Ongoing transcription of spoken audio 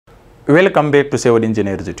Welcome back to Civil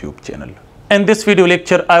Engineers YouTube channel. In this video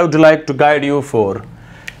lecture, I would like to guide you for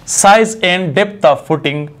size and depth of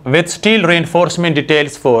footing with steel reinforcement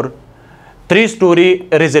details for 3-story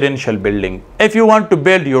residential building. If you want to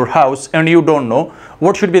build your house and you don't know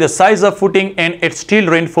what should be the size of footing and its steel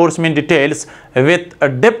reinforcement details with a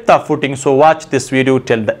depth of footing, so watch this video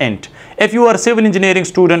till the end. If you are a civil engineering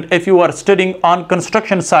student, if you are studying on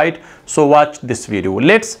construction site, so watch this video.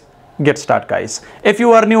 Let's get started, guys. If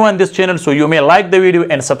you are new on this channel, so you may like the video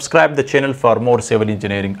and subscribe the channel for more civil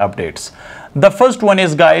engineering updates. The first one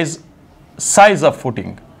is, guys, size of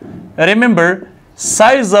footing. Remember,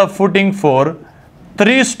 size of footing for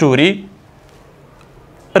 3-story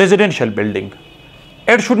residential building.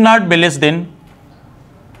 It should not be less than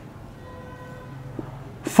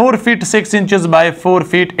 4 feet 6 inches by 4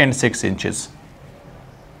 feet and 6 inches.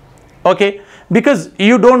 Okay, because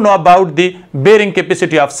you don't know about the bearing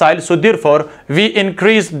capacity of soil, so therefore we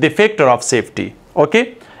increase the factor of safety.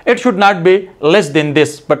 Okay, it should not be less than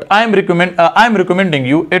this, but I am recommending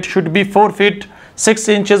you it should be 4 feet 6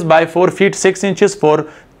 inches by 4 feet 6 inches for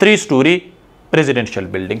 3-story residential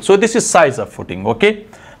building. So this is size of footing. Okay,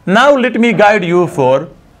 now let me guide you for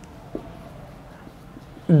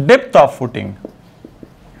depth of footing.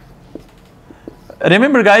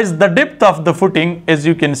 Remember, guys, the depth of the footing, as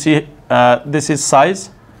you can see, this is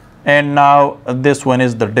size, and now this one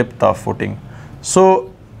is the depth of footing.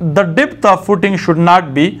 So the depth of footing should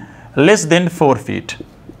not be less than 4 feet.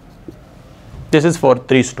 This is for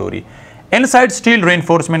 3-story. Inside steel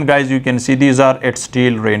reinforcement, guys, you can see these are at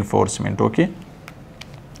steel reinforcement. Okay,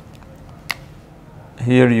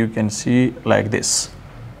 here you can see like this.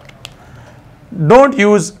 Don't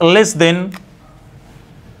use less than,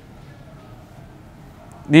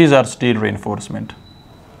 these are steel reinforcement.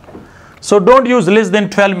 So don't use less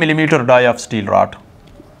than 12 millimeter die of steel rod.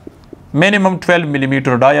 Minimum 12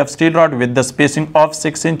 millimeter die of steel rod with the spacing of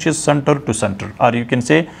 6 inches center to center, or you can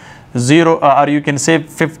say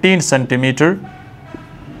 15 centimeter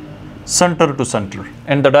center to center,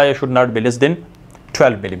 and the die should not be less than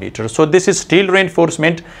 12 millimeter. So this is steel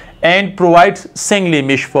reinforcement and provides single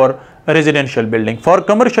mesh for residential building. For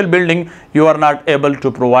commercial building, you are not able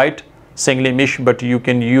to provide single mesh, but you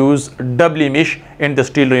can use double mesh, and the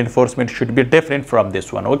steel reinforcement should be different from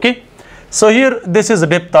this one. Okay, so here this is the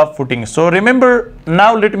depth of footing. So remember,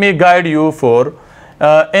 now let me guide you for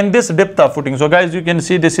in this depth of footing. So guys, you can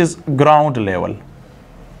see this is ground level.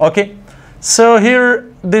 Okay, so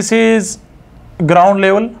here this is ground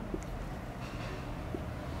level,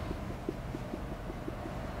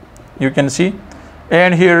 you can see,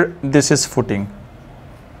 and here this is footing.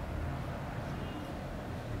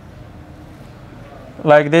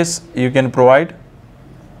 Like this you can provide.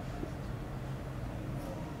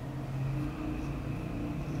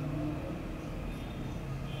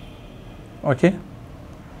 Okay,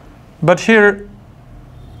 but here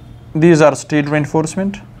these are steel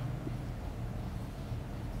reinforcement.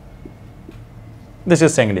 This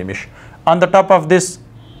is single mesh. On the top of this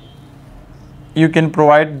you can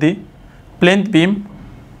provide the plinth beam.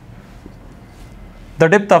 The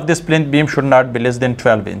depth of this plinth beam should not be less than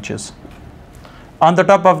 12 inches. On the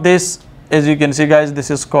top of this, as you can see, guys,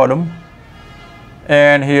 this is column,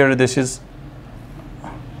 and here this is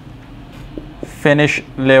finish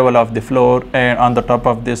level of the floor, and on the top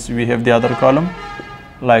of this we have the other column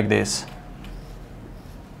like this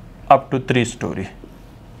up to 3-story.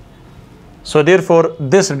 So therefore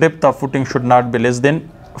this depth of footing should not be less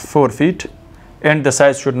than 4 feet, and the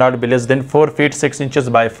size should not be less than 4 feet 6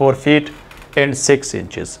 inches by 4 feet and 6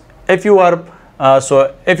 inches. If you are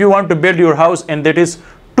if you want to build your house and that is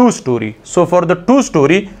 2-story, so for the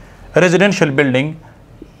 2-story residential building,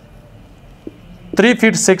 3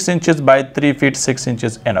 feet 6 inches by 3 feet 6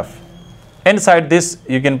 inches enough. Inside this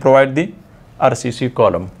you can provide the RCC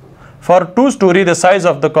column. For 2-story, the size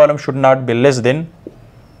of the column should not be less than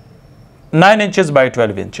 9 inches by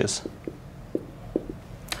 12 inches.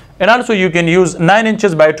 And also you can use 9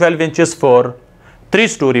 inches by 12 inches for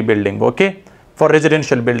 3-story building. Okay, for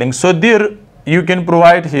residential building. So there you can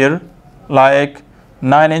provide here like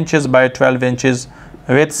 9 inches by 12 inches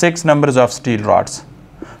with 6 numbers of steel rods.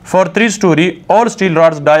 For 3-story, all steel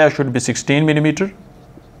rods dia should be 16 millimeter,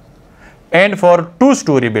 and for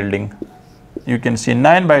 2-story building you can see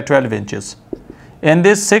 9 by 12 inches, and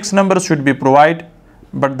this 6 numbers should be provided,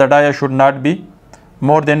 but the dia should not be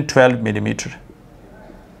more than 12 millimeter.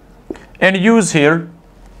 And use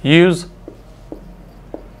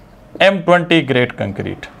M20 grade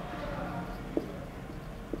concrete.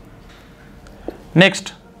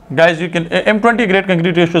 Next, guys, you can M20 grade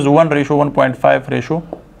concrete ratio is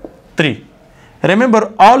 1:1.5:3.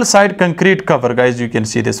 Remember, all side concrete cover, guys, you can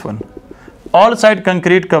see this one. all side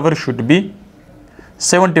concrete cover should be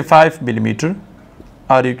 75 millimeter,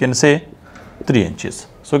 or you can say 3 inches.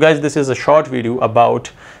 So guys, this is a short video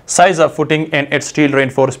about size of footing and its steel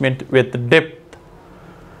reinforcement with depth.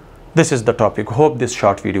 This is the topic. Hope this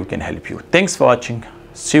short video can help you. Thanks for watching.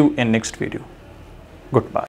 See you in next video. Goodbye.